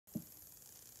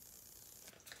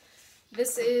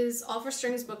This is All for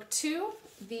Strings Book 2,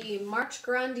 the March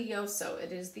Grandioso.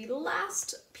 It is the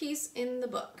last piece in the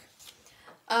book.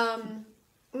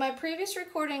 My previous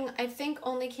recording, I think,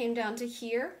 only came down to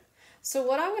here. So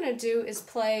what I'm going to do is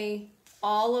play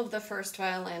all of the first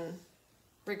violin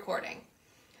recording.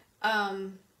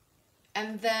 And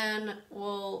then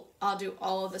I'll do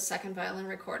all of the second violin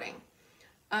recording.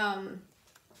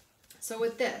 So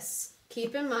with this,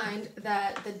 keep in mind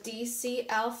that the D, C,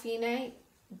 al fine,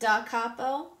 da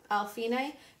capo, al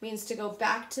fine means to go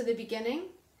back to the beginning.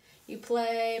 You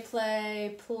play,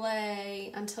 play,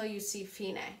 play until you see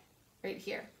fine, right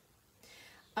here.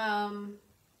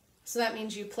 So that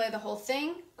means you play the whole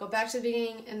thing, go back to the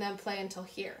beginning, and then play until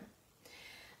here.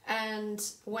 And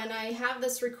when I have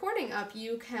this recording up,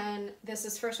 you can, this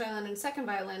is first violin and second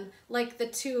violin, like the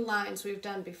two lines we've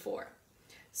done before.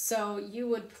 So you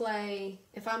would play,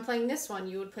 if I'm playing this one,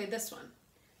 you would play this one.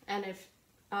 And if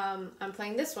I'm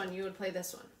playing this one, you would play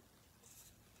this one.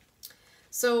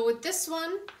 So with this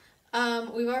one,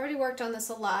 we've already worked on this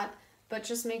a lot, but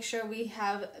just make sure we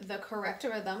have the correct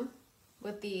rhythm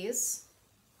with these.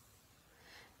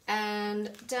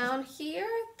 And down here,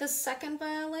 the second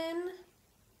violin,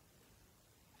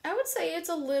 I would say it's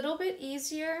a little bit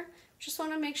easier. Just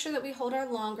want to make sure that we hold our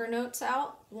longer notes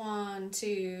out. 1,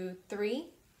 2, 3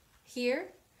 here.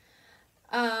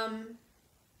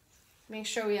 Make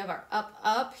sure we have our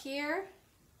up here.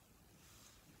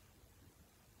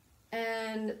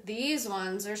 And these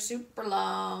ones are super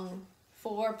long.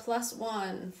 4 +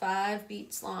 1, 5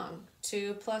 beats long.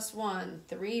 2 + 1,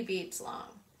 3 beats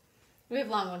long. We have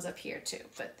long ones up here too,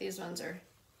 but these ones are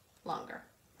longer.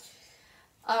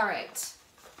 All right.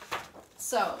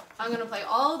 So I'm going to play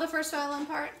all of the first violin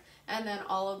part and then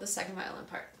all of the second violin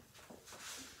part.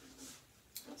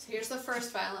 So here's the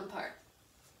first violin part.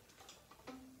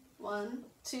 1,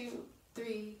 2,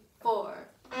 3, 4.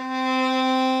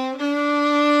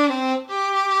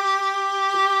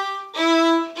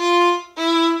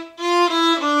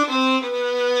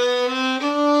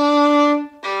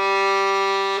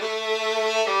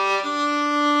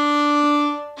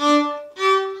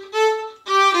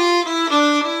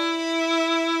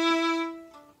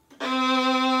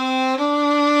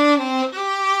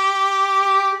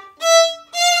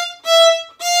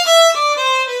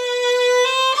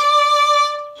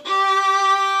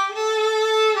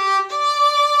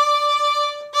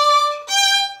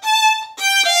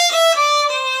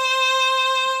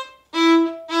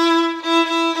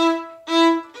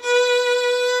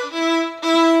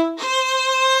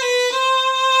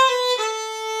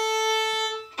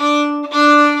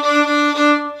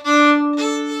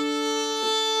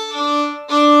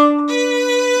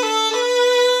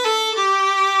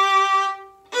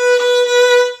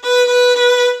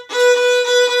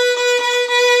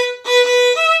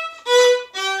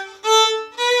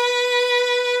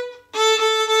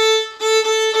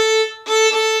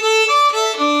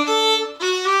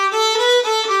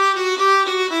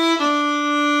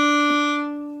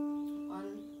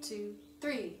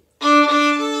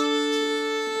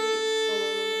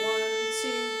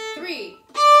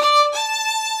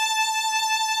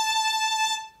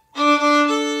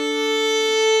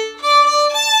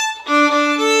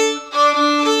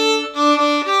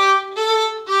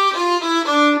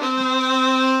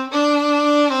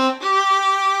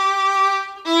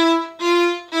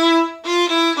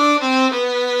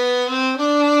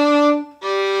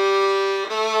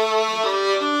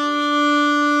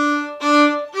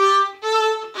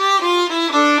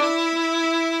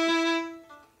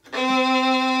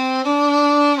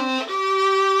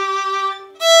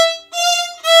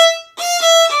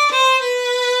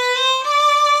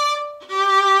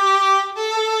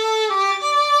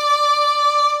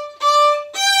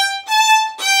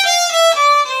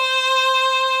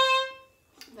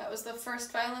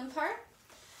 First violin part,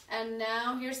 and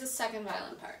now here's the second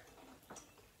violin part.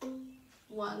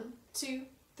 1, 2,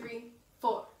 3,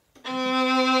 4.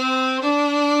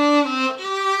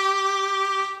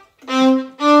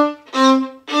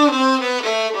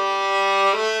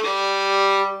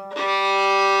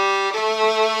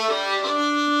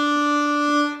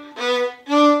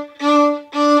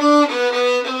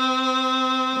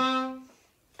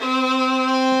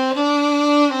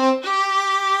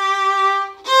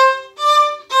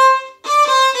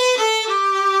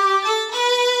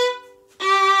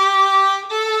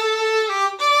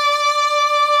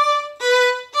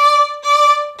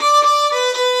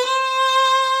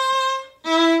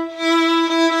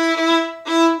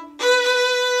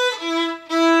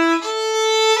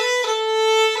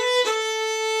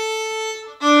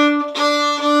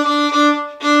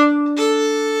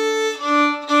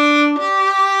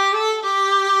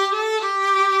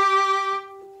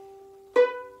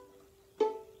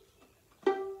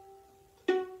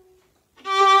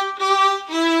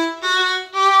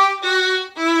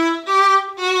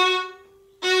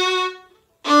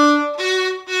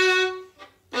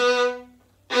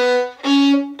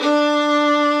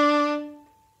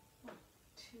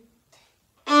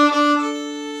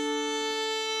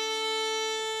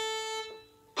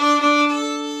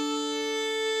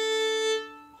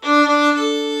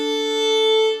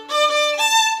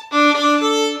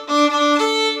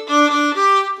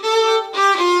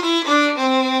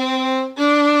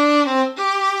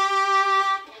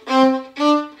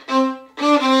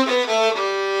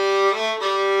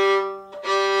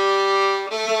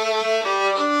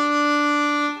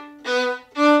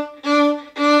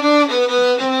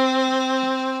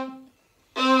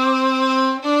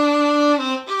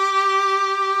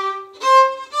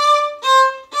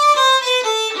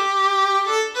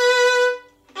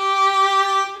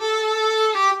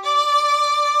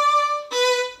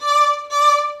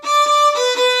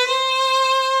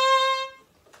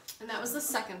 that was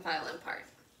the second violin part.